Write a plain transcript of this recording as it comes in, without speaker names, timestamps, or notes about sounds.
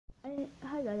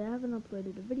Hi guys, I haven't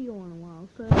uploaded a video in a while,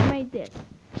 so I made this.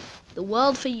 The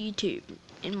world for YouTube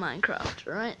in Minecraft,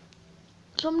 right?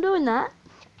 So I'm doing that.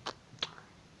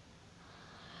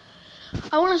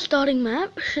 I want a starting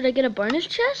map. Should I get a bonus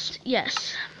chest?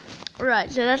 Yes. Right,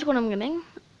 so that's what I'm getting.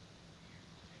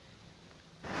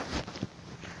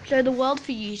 So the world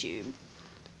for YouTube.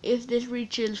 If this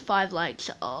reaches 5 likes,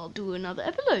 I'll do another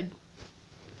episode.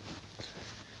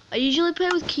 I usually play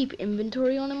with keep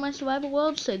inventory on in my survival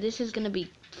world, so this is gonna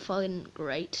be fucking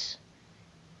great.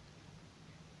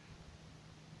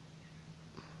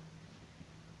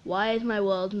 Why is my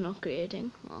world not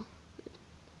creating? Oh.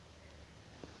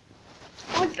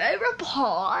 My favorite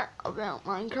part about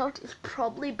Minecraft is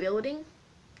probably building.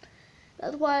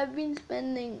 That's why I've been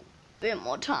spending a bit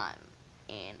more time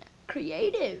in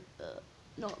creative,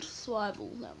 not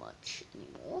survival that much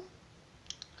anymore.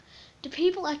 Do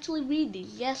people actually read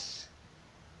these? Yes,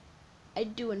 I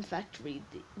do in fact read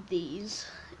these,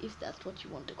 if that's what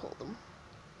you want to call them.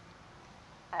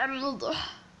 And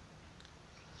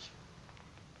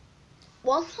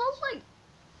once I was like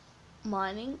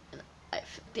mining, and I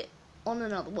did on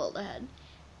another world I had,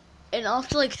 and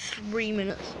after like 3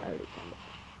 minutes,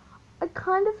 I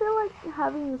kind of feel like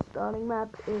having the starting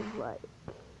map is like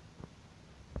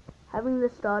having the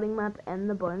starting map and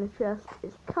the bonus chest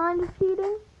is kind of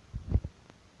cheating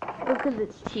because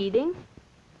it's cheating.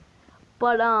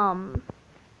 But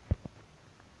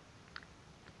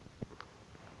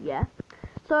yeah.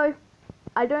 So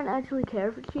I don't actually care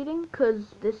if it's cheating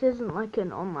because this isn't like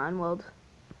an online world.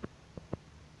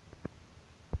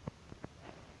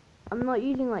 I'm not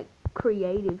using like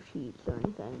creative cheats or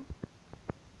anything.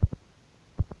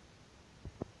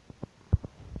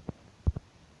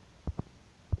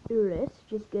 Let's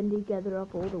just going to gather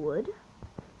up all the wood.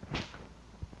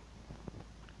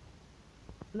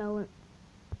 Melon.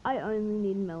 I only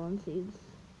need melon seeds.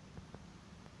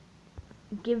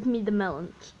 Give me the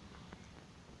melons.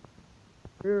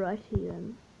 Right here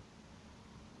then.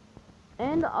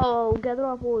 And I'll gather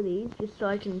up all these just so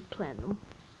I can plant them.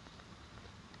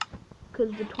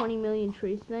 Because the 20 million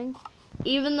trees thing,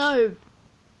 even though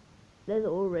there's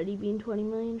already been 20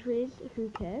 million trees, who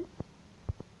cares?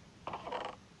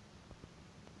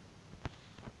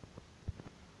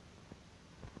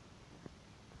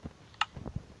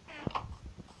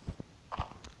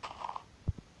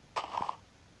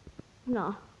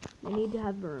 No, they need to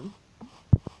have room.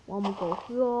 One will go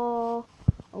here,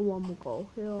 and one will go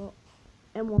here,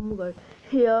 and one will go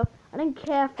here. I don't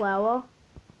care, flower.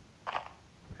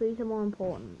 Trees are more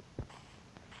important.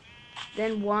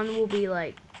 Then one will be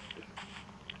like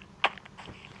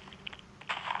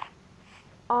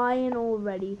iron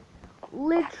already.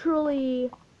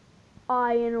 Literally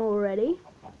iron already.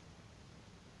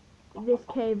 This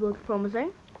cave looks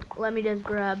promising. Let me just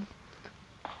grab...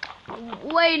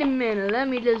 Wait a minute, let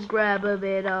me just grab a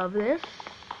bit of this.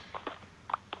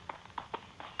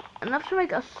 Enough to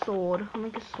make a sword. I'll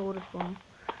make a sword as well.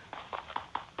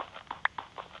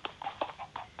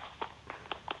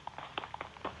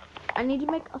 I need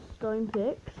to make a stone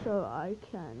pick so I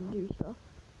can do stuff.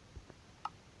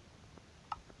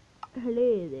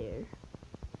 Hello there.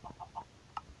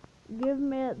 Give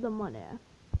me the money.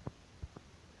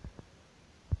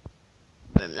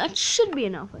 That should be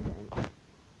enough, I think.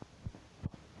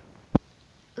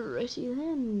 Alrighty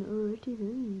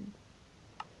then.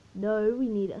 No, we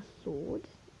need a sword.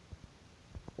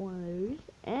 One of those.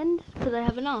 And, because I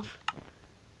have enough.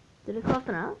 Did I craft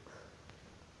an axe?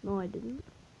 No, I didn't.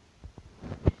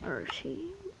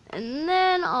 Alrighty. And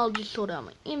then I'll just sort out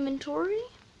my inventory.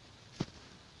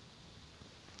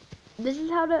 This is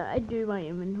how I do my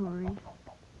inventory.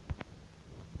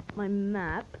 My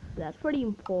map. That's pretty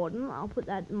important. I'll put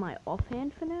that in my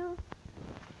offhand for now.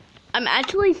 I'm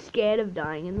actually scared of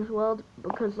dying in this world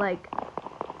because, like,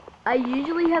 I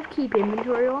usually have keep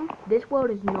inventory on. This world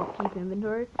is not keep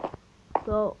inventory.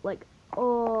 So, like,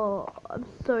 oh, I'm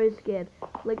so scared.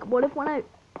 Like, what if when I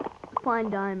find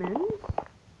diamonds,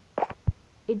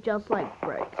 it just, like,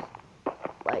 breaks?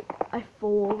 Like, I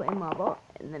fall in lava,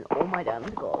 and then all my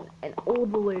diamonds are gone, and all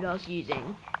the loot I was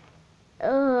using.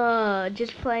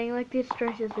 Just playing like this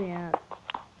stresses me out.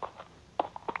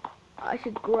 I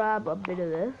should grab a bit of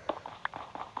this.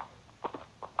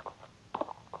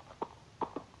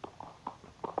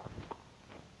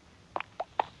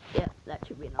 Yeah, that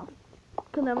should be enough.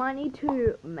 Because I might need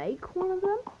to make one of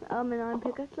them, an iron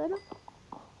pickaxe later.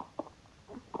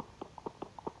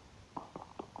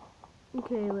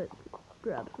 Okay, let's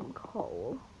grab some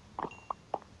coal.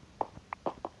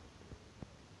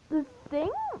 The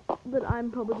thing that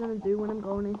I'm probably going to do when I'm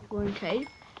going into exploring cave,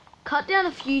 cut down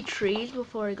a few trees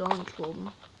before I go and explore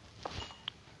them.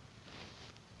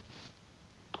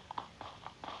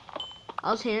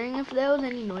 I was hearing if there was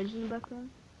any noise in the background.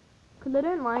 Because I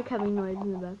don't like having noise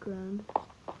in the background.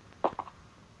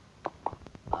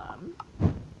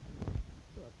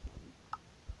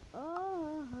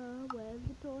 Oh, where's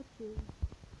the torches?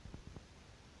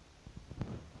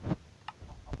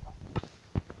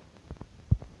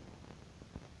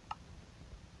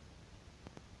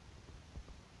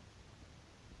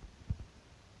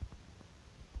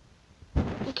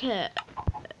 Okay.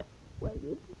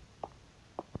 Wait.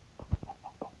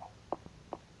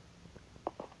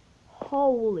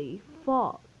 Holy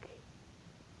fuck.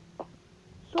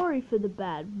 Sorry for the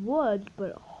bad words,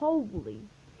 but holy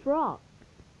fuck.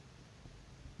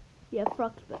 Yeah,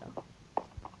 fuck's better.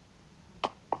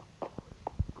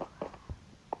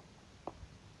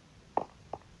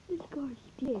 This guy's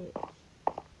dead.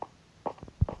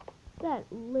 That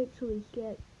literally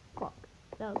scared. Fuck.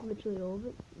 That was literally all of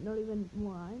it. Not even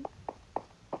one.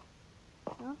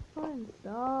 Not fun.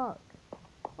 Stuck.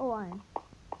 Oh, iron.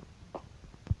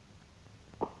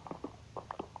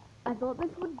 I thought this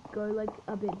would go like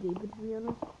a bit deeper, to be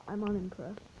honest. I'm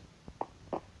unimpressed.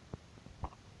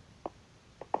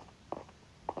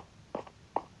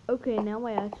 Okay, now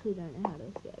I actually don't know how to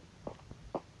escape.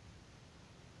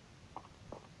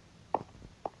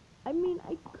 I mean,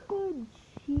 I could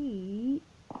cheat.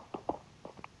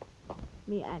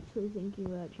 Me actually thinking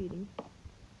about cheating.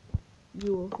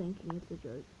 You all thinking it's a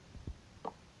joke.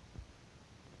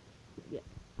 Yeah.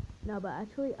 No, but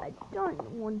actually, I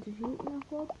don't want to cheat in this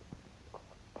world.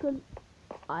 Because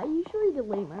I usually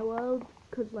delete my world.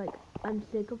 Because, like, I'm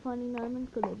sick of finding diamonds.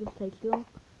 Because it just takes too long.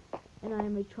 And I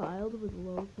am a child with a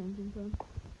low attention span.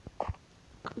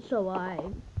 So I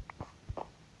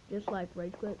just, like,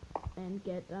 rage quit and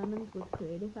get diamonds with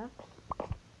creative hacks.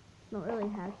 It's not really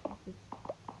hacks, it's just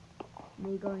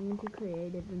me going into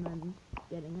creative and then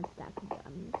getting a stack of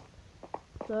diamonds.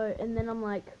 So, and then I'm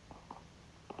like,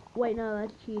 wait, no,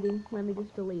 that's cheating. Let me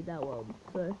just delete that world.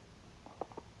 So,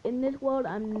 in this world,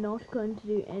 I'm not going to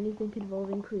do anything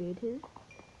involving creative.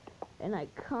 And I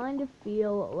kind of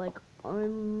feel like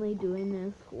only doing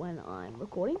this when I'm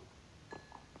recording.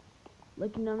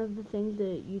 Like, none of the things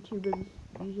that YouTubers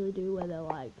usually do where they're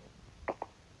like,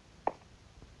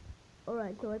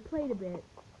 alright, so I played a bit.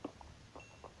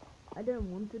 I don't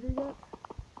want to do that.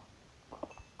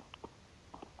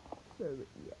 So,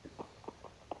 yes.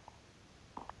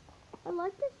 I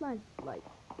like this nice, like,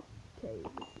 cave.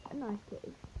 A nice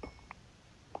cave.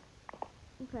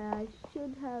 Okay, I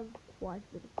should have quite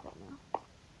a bit of stuff now.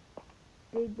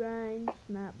 Big brain,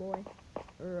 smart boy.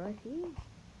 Right here.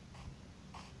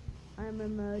 I'm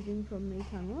emerging from the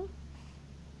tunnel.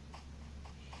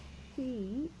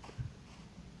 Sheep.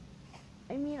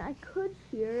 I mean, I could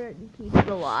shear it and keep it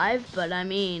alive, but I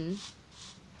mean,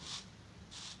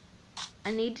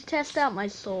 I need to test out my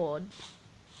sword.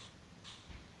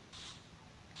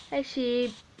 Hey,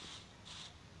 sheep.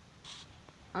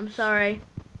 I'm sorry.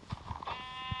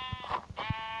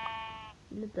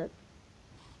 That.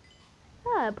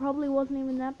 Ah, it probably wasn't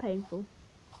even that painful.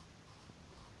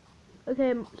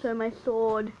 Okay, so my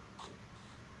sword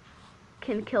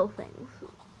can kill things.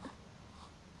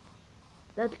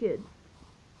 That's good.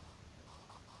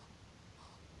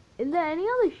 Is there any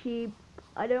other sheep?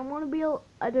 I don't want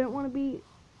to be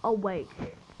awake.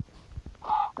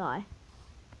 Die.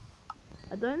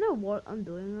 I don't know what I'm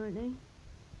doing right now.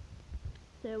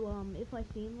 So if I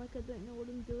seem like I don't know what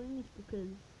I'm doing, it's because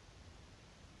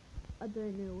I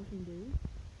don't know what I'm doing.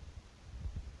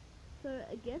 So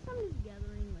I guess I'm just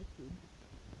gathering like food.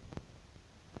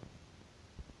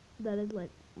 That is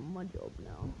like my job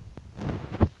now.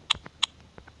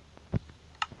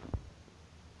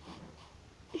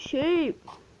 Sheep!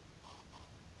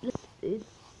 This is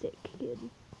sick, kid.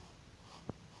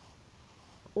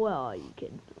 Where are you,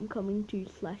 kid? I'm coming to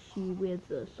slash you with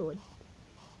the sword.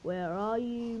 Where are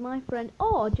you, my friend?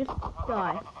 Oh, just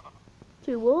die.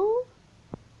 2 wolves?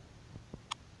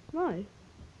 No.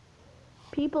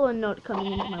 People are not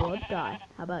coming into my world. Die.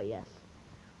 How about yes?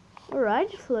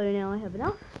 Alright, so now I have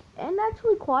enough. And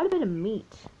actually quite a bit of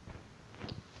meat.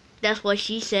 That's what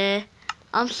she said.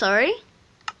 I'm sorry.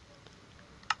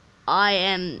 I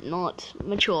am not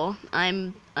mature.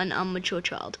 I'm an unmature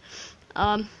child.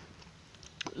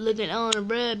 Looking on a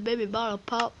bread, baby bottle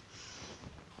pop.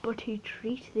 But to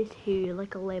treat this here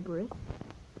like a labyrinth.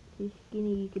 Too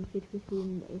skinny you can fit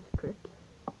within this script.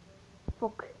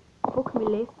 Fuck me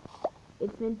left.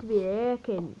 It's meant to be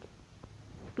aircanned.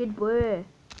 Good boy.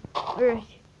 Alright.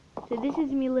 So this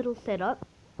is my little setup.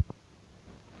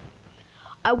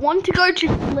 I want to go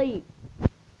to sleep.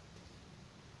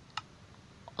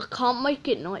 I can't make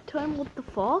it nighttime, what the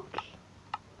fuck?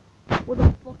 What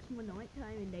the fuck's my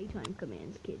nighttime and daytime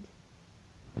commands, kid?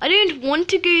 I don't want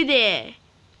to go there.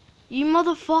 You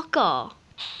motherfucker.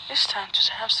 It's time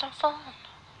to have some fun.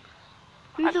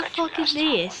 Who the fuck is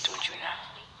this?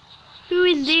 Who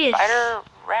is this? Spider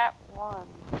Rap 1.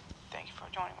 Thank you for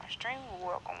joining my stream.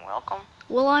 Welcome, welcome.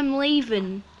 Well, I'm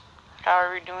leaving. How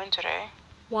are we doing today?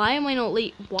 Why am I not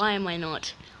Why am I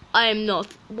not? I am not.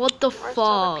 What the Where's the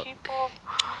other fuck? people?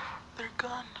 They're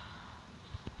gone.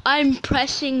 I'm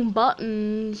pressing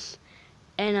buttons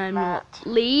and I'm Matt. not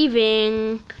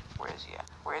leaving. Where is he at?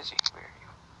 Where is he? Where are you?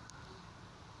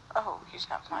 Oh, he's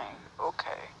not playing.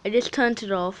 Okay. I just turned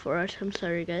it off. Alright, I'm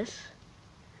sorry, guys.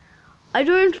 I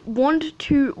don't want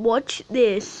to watch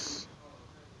this.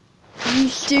 You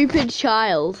stupid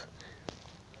child.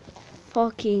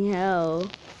 Fucking hell.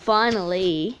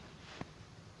 Finally.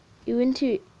 You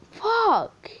into...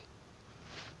 Fuck.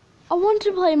 I want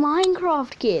to play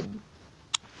Minecraft, kid.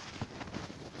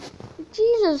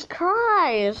 Jesus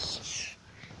Christ.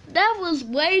 That was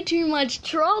way too much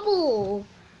trouble.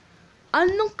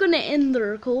 I'm not gonna end the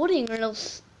recording or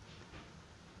else...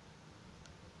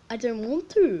 I don't want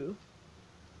to.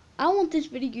 I want this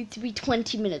video to be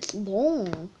 20 minutes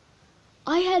long.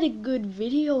 I had a good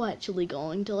video actually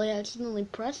going till I accidentally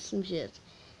pressed some shit.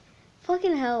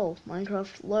 Fucking hell,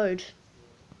 Minecraft, load.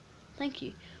 Thank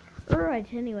you.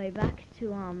 Alright, anyway, back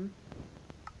to,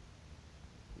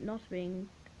 not being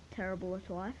terrible at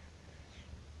life.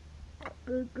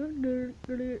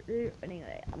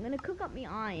 Anyway, I'm gonna cook up my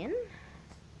iron.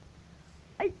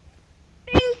 I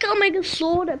think I'll make a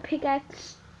sword, a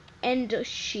pickaxe, and a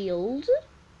shield.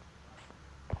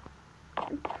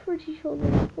 I'm pretty sure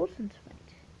they're important,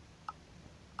 mate.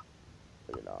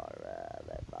 Look at our,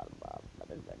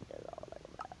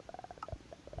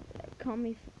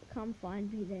 come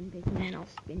find me then, big man, I'll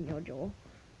spin your jaw.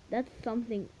 That's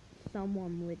something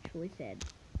someone literally said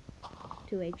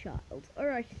to a child.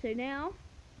 Alright, so now,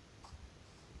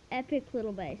 epic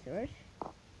little base, alright?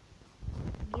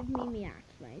 Give me my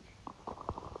axe, mate.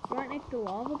 Right next to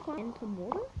lava pond and some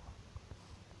water.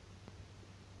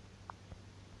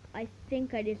 I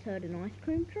think I just heard an ice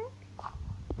cream truck,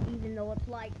 even though it's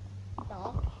like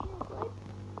dark outside.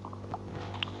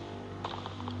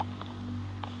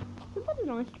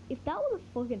 If that was a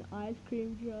fucking ice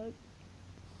cream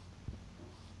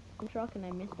truck and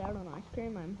I missed out on ice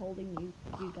cream, I'm holding you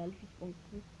guys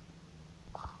responsible.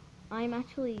 I'm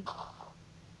actually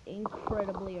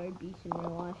incredibly obese in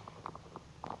real life,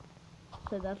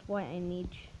 so that's why I need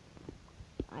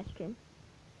ice cream.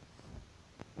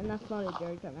 And that's not a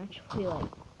joke, I'm actually like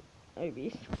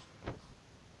obese.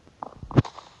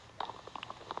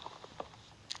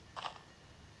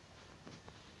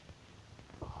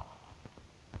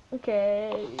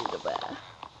 Okay,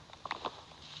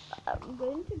 I'm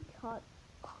going to cut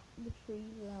the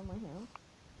trees around my house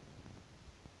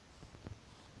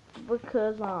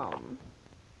because I'm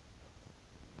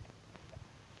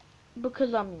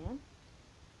yeah.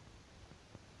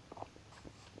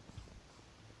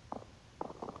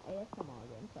 I guess I'm all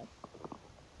gameplay.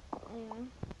 Anyway,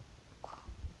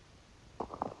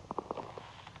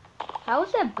 how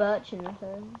is there birch in this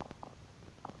area?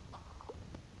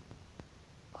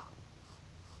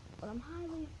 But I'm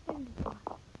highly offended by it.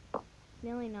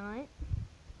 Nearly night.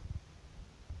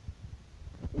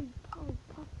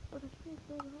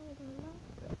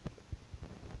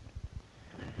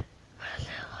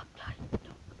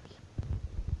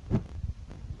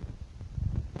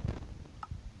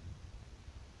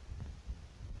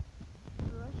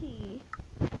 Righty.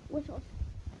 What's else?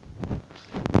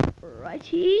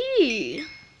 Righty.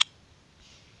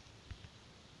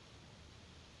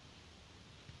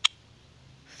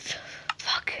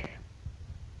 Fuck.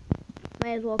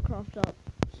 May as well craft up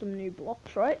some new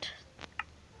blocks, right?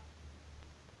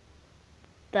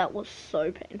 That was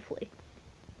so painfully.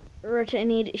 Right, I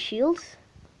need shields.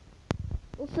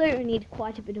 Also, I need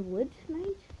quite a bit of wood,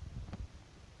 mate.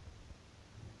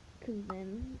 Because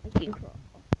then I can craft.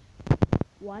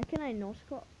 Why can I not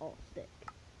craft? Oh, stick.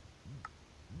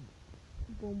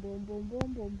 Boom, boom, boom,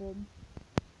 boom, boom, boom.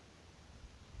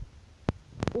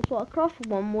 Also, I'll craft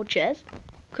one more chest.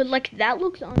 Because, like, that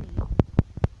looks uneven.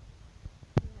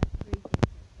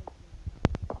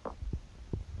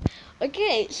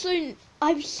 Okay, so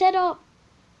I've set up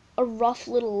a rough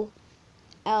little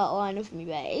outline of my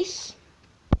base.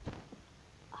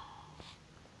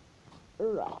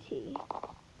 Righty.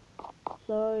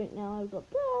 So now I've got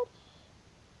that.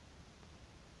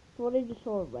 Thought I just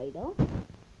saw a raider,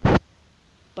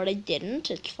 but I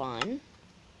didn't. It's fine.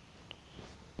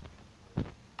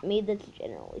 Me that's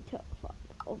generally terrified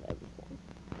of everything.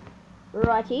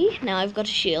 Righty. Now I've got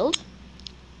a shield.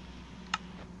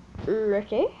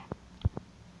 Righty.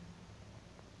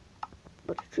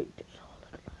 But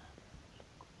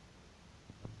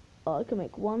Oh, I can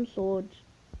make one sword,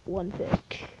 one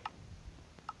pick.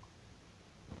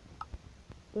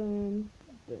 Boom,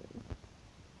 boom.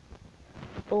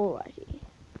 Alrighty.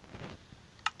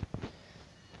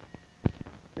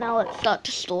 Now let's start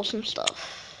to store some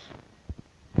stuff.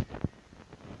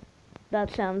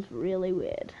 That sounds really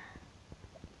weird.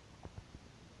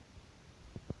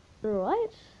 Right?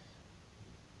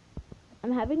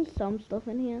 I'm having some stuff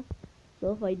in here,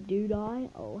 so if I do die,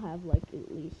 I'll have like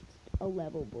at least a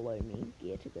level below me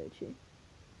gear to go to.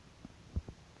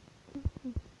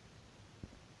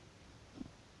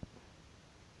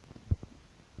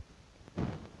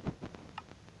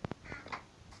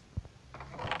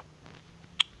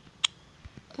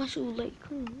 Muscle lake.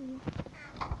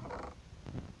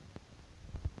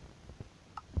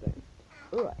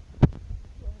 Alright.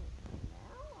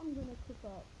 Now I'm gonna cook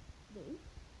up this.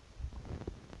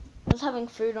 Just having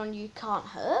food on you can't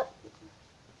hurt.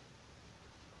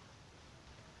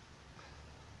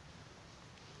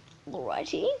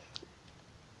 Alrighty.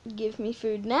 Give me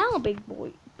food now, big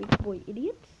boy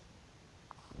idiots.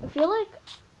 I feel like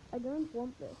I don't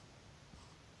want this.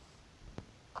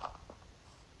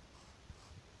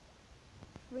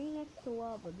 Three next to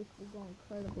lava, this will go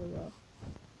incredibly well.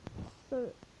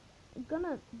 So, I'm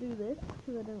gonna do this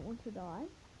because I don't want to die.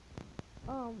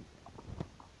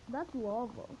 That's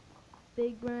lava.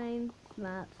 Big brain,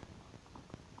 snap.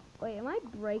 Wait, am I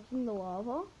breaking the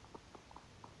lava?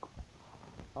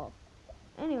 Oh.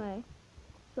 Anyway,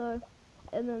 so,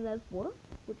 and then there's water,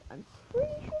 which I'm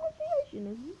pretty sure is the ocean.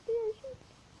 Is this the ocean?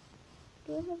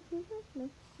 Do I have river? No,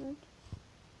 no.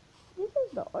 This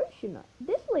is the ocean.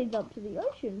 This leads up to the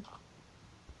ocean.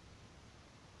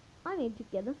 I need to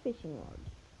get a fishing rod.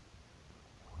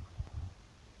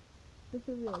 This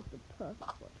is really the perfect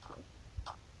spot for this.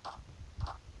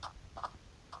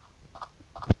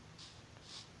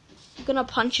 I'm gonna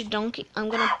punch a donkey. I'm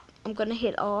gonna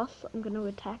hit ass. I'm gonna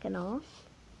attack an ass.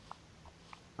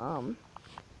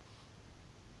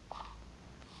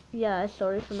 Yeah,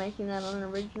 sorry for making that an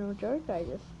original joke. I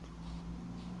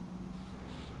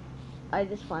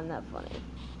just find that funny.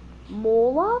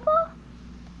 More lava?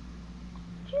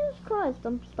 Jesus Christ,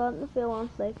 I'm starting to feel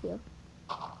unsafe here.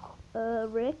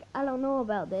 Rick, I don't know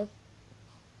about this.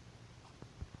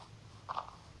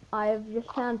 I've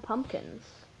just found pumpkins.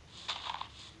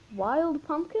 Wild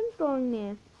pumpkins growing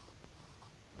there.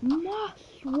 My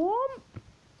swamp!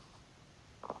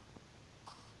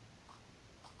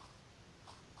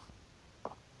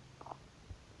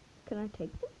 Can I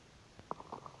take them?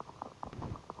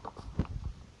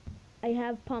 I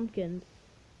have pumpkins.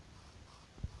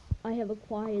 I have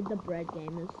acquired the bread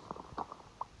gamers.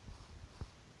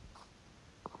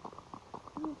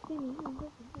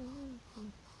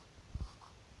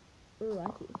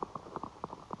 Alrighty.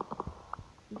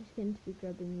 I'm just going to be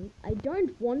grabbing these. I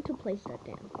don't want to place that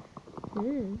down.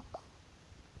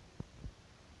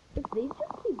 If these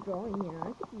just keep growing here,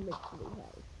 I could literally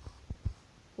have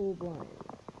full blown,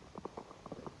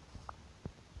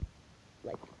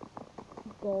 like,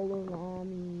 golem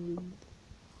armies.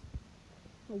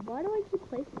 Why do I keep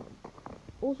placing them?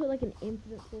 Also, like an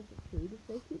infinite source of food if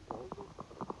they keep growing.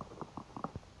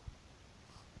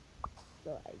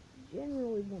 So I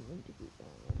generally want them to keep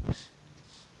growing.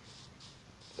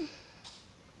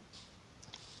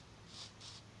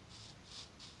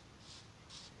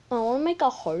 I want to make a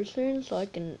hoe soon so I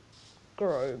can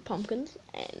grow pumpkins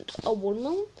and a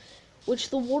watermelon, which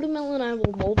the watermelon I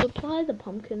will multiply, the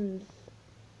pumpkins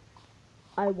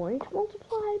I won't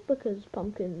multiply because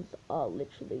pumpkins are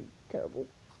literally terrible.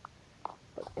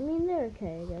 But I mean, they're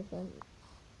okay, I guess.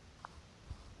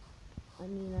 I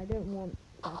mean, I don't want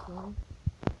that one.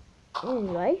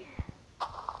 Anyway,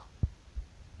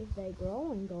 if they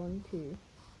grow, I'm going to,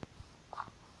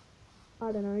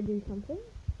 I don't know, do something.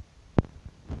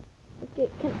 Okay,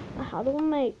 how do I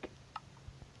make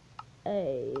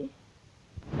a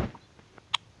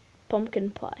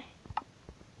pumpkin pie?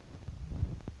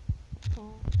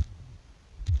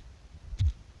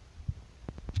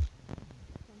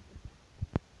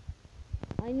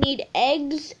 I need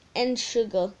eggs and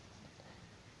sugar.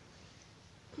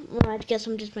 I guess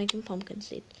I'm just making pumpkin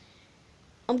seeds.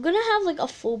 I'm gonna have like a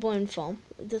full-blown farm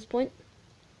at this point.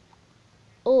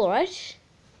 Alright.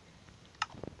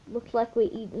 Looks like we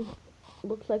eating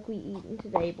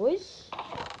today, boys.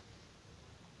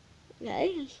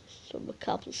 Okay, so a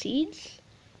couple seeds.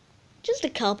 Just a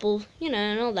couple, you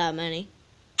know, not that many.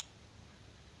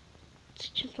 It's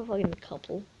just a fucking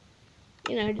couple.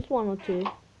 You know, just one or two.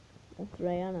 Or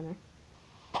three, I don't know.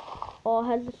 Oh,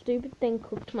 has the stupid thing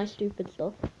cooked my stupid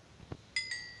stuff?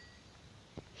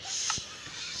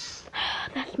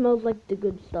 That smells like the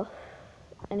good stuff.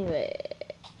 Anyway,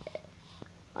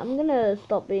 I'm gonna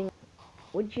stop being,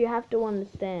 which you have to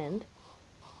understand,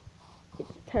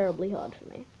 it's terribly hard for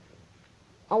me.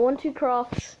 I want to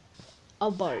craft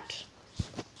a boat.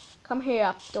 Come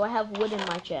here. Do I have wood in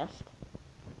my chest?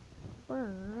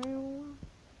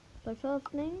 So first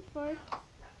things first,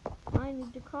 I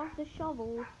need to craft a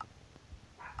shovel.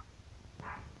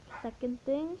 Second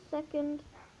thing, second,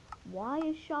 why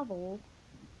a shovel?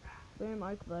 Boom,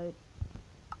 oak boat.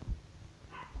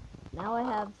 Now I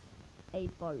have a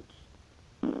boat.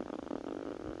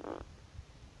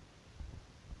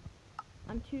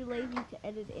 I'm too lazy to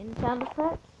edit in sound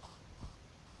effects.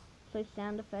 So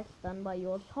sound effects done by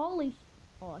yours. Holy,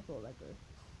 oh, I thought that grew.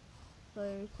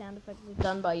 So sound effects is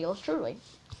done by yours truly.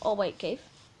 Oh wait, Keith.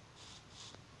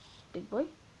 Big boy.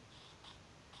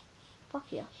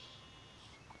 Fuck yeah.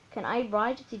 Can I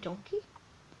ride the donkey?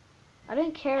 I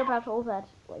don't care about all that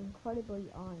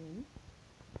incredibly iron.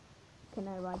 Can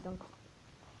I ride donkey?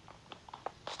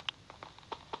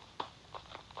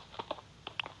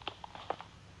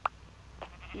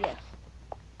 Yes.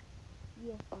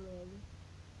 Yes, really.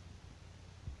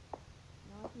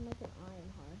 Now I can make an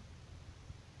iron heart.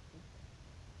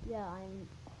 Yeah, I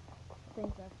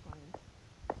think that's fine.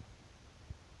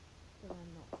 So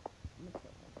I'm not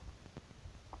mistaken.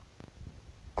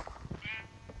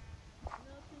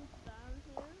 Nothing's down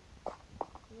here.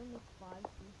 There's only 5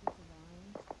 pieces of iron.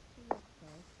 Split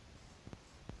price.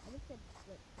 I just said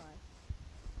split price.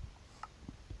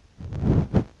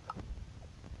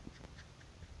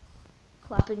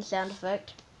 Clapping sound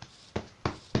effect.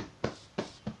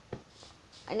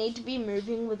 I need to be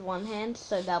moving with one hand,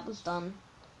 so that was done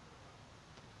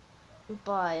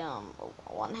by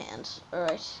one hand.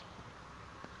 Alright.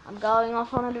 I'm going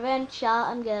off on an adventure.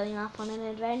 I'm going off on an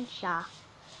adventure.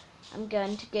 I'm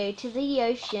going to go to the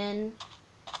ocean.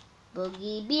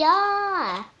 Boogie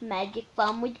bear. Magic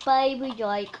fun with baby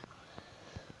Jake.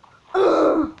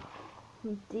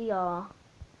 Dear.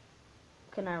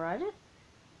 Can I ride it?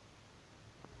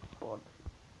 God.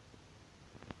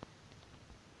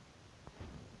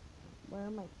 Where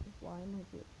am I? Why am I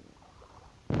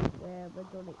glitching? Where the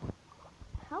dolly?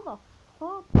 How the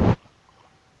fuck?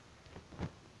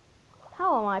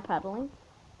 How am I paddling?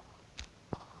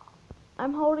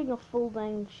 I'm holding a full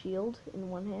dang shield in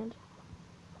one hand.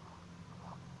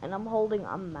 And I'm holding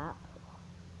a map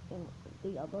in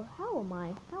the other. How am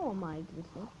I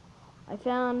existing? I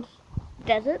found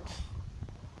deserts.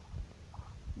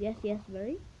 Yes, yes,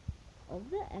 very. Of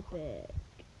the epic.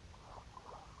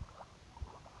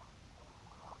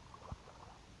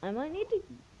 I might need to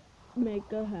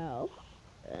make a house.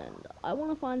 And I want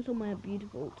to find somewhere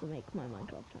beautiful to make my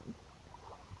Minecraft home.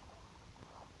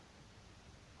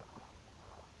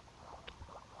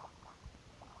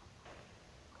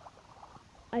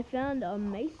 I found a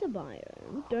mesa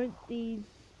biome. Don't these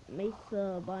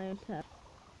mesa biomes have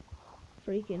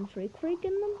freak in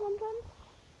them sometimes?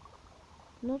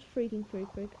 Not freaking freak.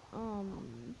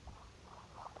 Aren't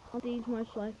these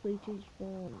most likely to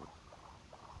spawn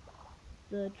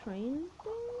the train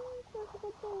thing?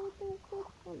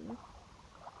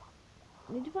 I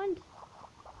need to find.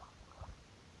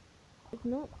 It's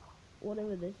not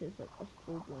whatever this is, like a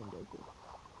full blown desert.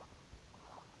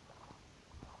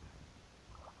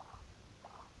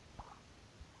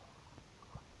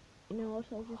 You know what?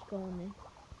 I'll just go on there.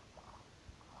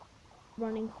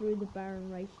 Running through the barren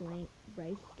wastelands.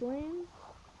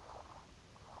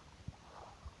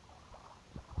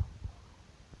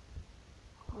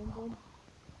 Boom, boom.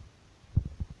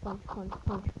 Punch, punch,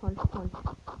 punch, punch, punch.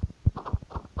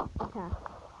 Attack.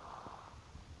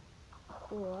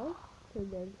 Alright, so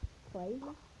there's clay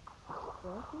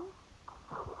working.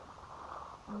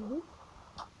 Use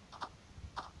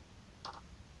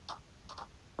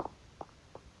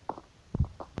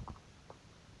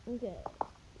it. Okay.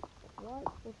 Right,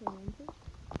 what's her name?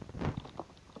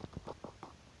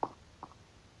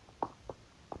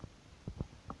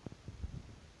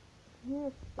 Here's a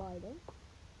spider.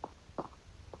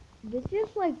 This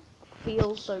just like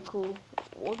feels so cool.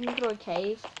 Walking through a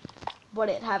cave, but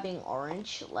it having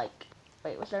orange. Like,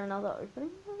 wait, was there another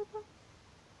opening?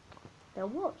 There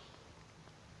was.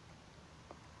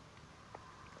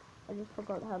 I just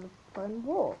forgot how to fucking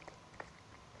walk.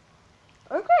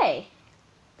 Okay.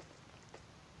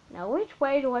 Now which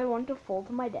way do I want to fall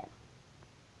to my death?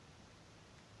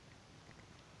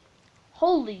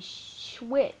 Holy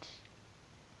shit.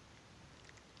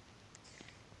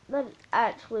 That is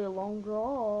actually a long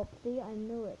drop. See, I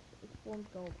knew it. It's one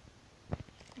gold.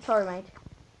 Sorry, mate.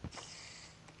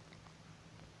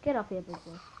 Get up here, big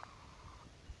boy.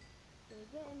 Did I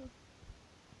get any?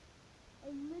 I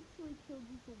literally killed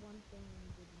you for one thing and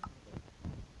you didn't have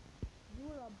it. You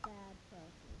are a bad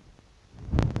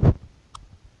person.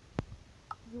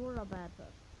 You are a bad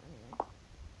person. Anyway.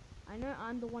 I know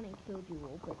I'm the one who killed you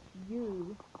all, but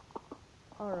you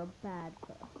are a bad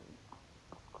person.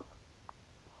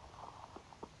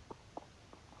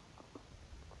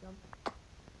 Jump. I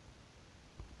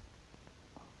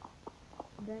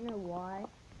don't know why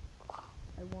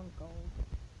I want gold.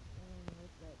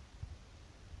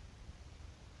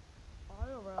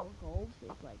 IRL gold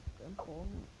is like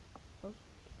important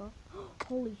stuff.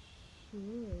 Holy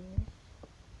shit.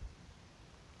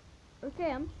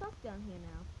 Okay, I'm stuck down here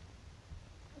now.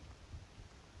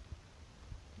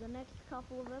 The next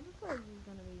couple of episodes is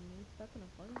gonna be me stuck in a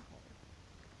phone hole.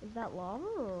 Is that lava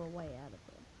or a way out of it?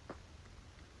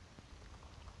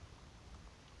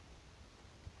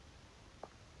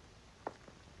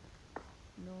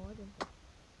 No, I don't.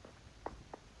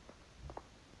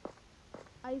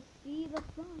 I see the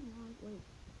sunlight. Wait.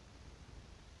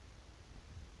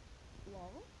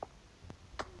 Lava?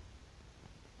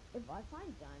 If I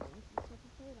find diamonds this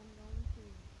episode, I'm going to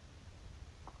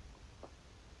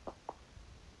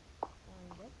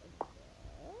find it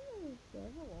again.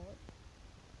 There's a lot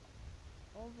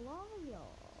of lava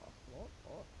here.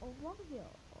 Of lava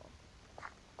here.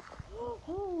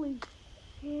 Holy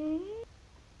shit.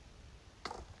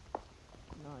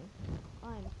 No.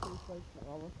 I am too close to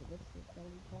lava for this to be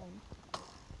fun.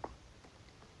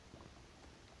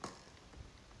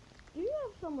 Do you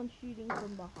have someone shooting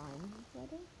from behind you,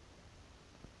 Fredo?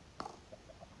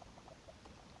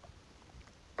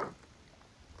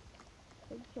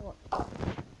 Big shot.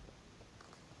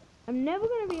 I'm never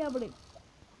gonna be able to.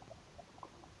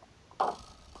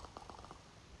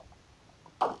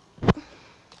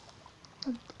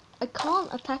 I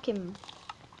can't attack him.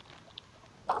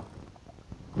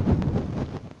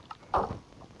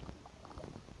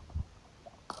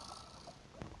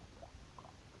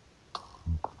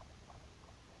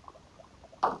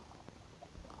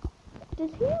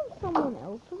 Does he have someone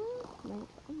else around? Mate,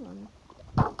 come on.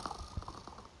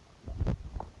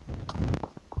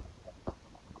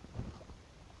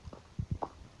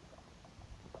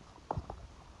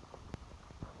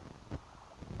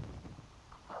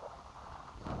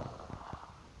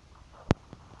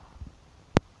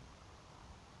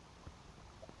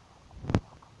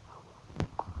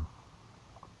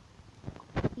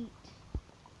 Eat.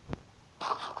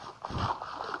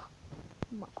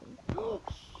 Muffin.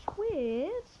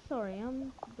 Sweet. Sorry, I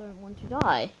don't want to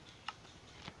die.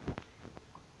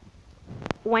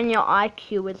 When your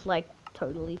IQ is like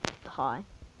totally high.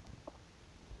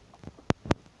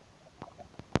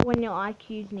 When your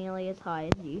IQ is nearly as high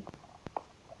as you.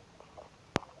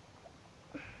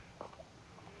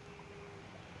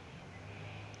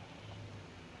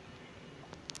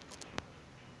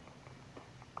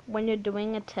 When you're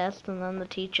doing a test and then the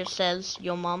teacher says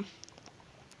your mom,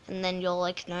 and then you're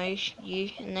like, no, you,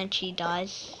 and then she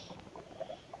dies.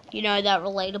 You know that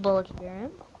relatable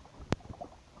experience?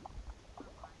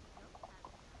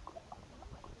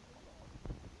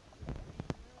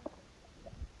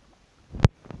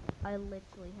 I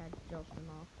literally had just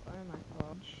enough. Oh my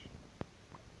gosh.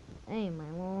 Hey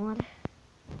my lord.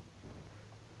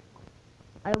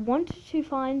 I wanted to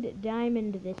find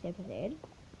diamond this episode.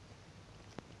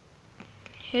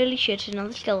 Holy shit,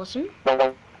 another skeleton.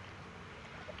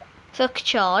 Fuck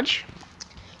charge.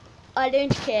 I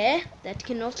don't care. That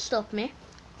cannot stop me.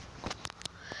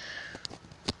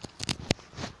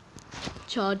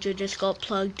 Charger just got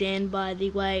plugged in, by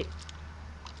the way.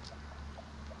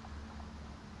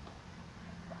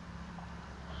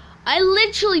 I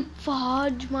literally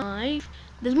fudged my...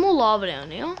 There's more lava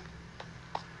down here.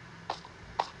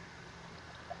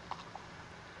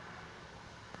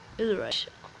 Is it right?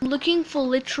 I'm looking for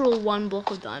literal 1 block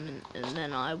of diamond, and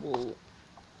then I will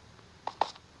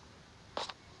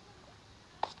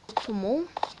look for more.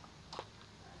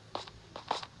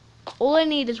 All I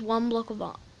need is 1 block of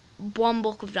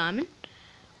diamond.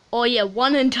 Oh yeah,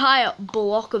 1 entire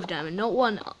block of diamond, not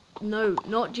one. No,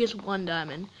 not just 1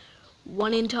 diamond.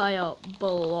 1 entire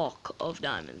block of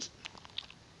diamonds.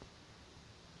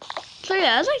 So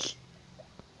yeah, as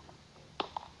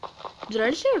did I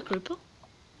just hear a creeper?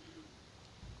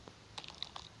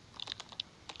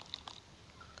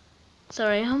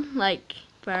 Sorry, I'm like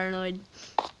paranoid.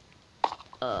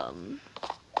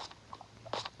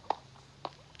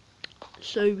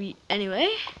 Anyway.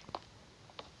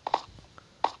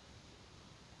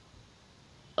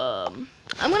 I'm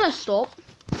gonna stop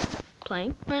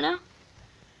playing right now.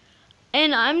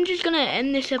 And I'm just gonna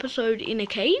end this episode in a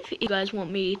cave. If you guys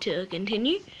want me to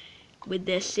continue with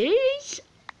this series,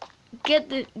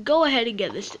 go ahead and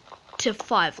get this to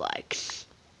 5 likes.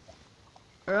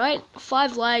 Alright,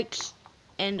 5 likes,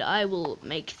 and I will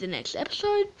make the next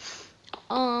episode.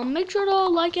 Make sure to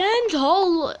like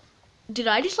and did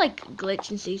I just like glitch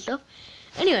and see stuff?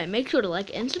 Anyway, make sure to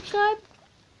like and subscribe.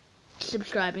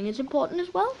 Subscribing is important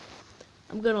as well.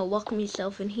 I'm gonna lock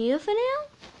myself in here for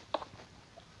now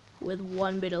with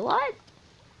 1 bit of light,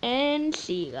 and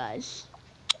see you guys.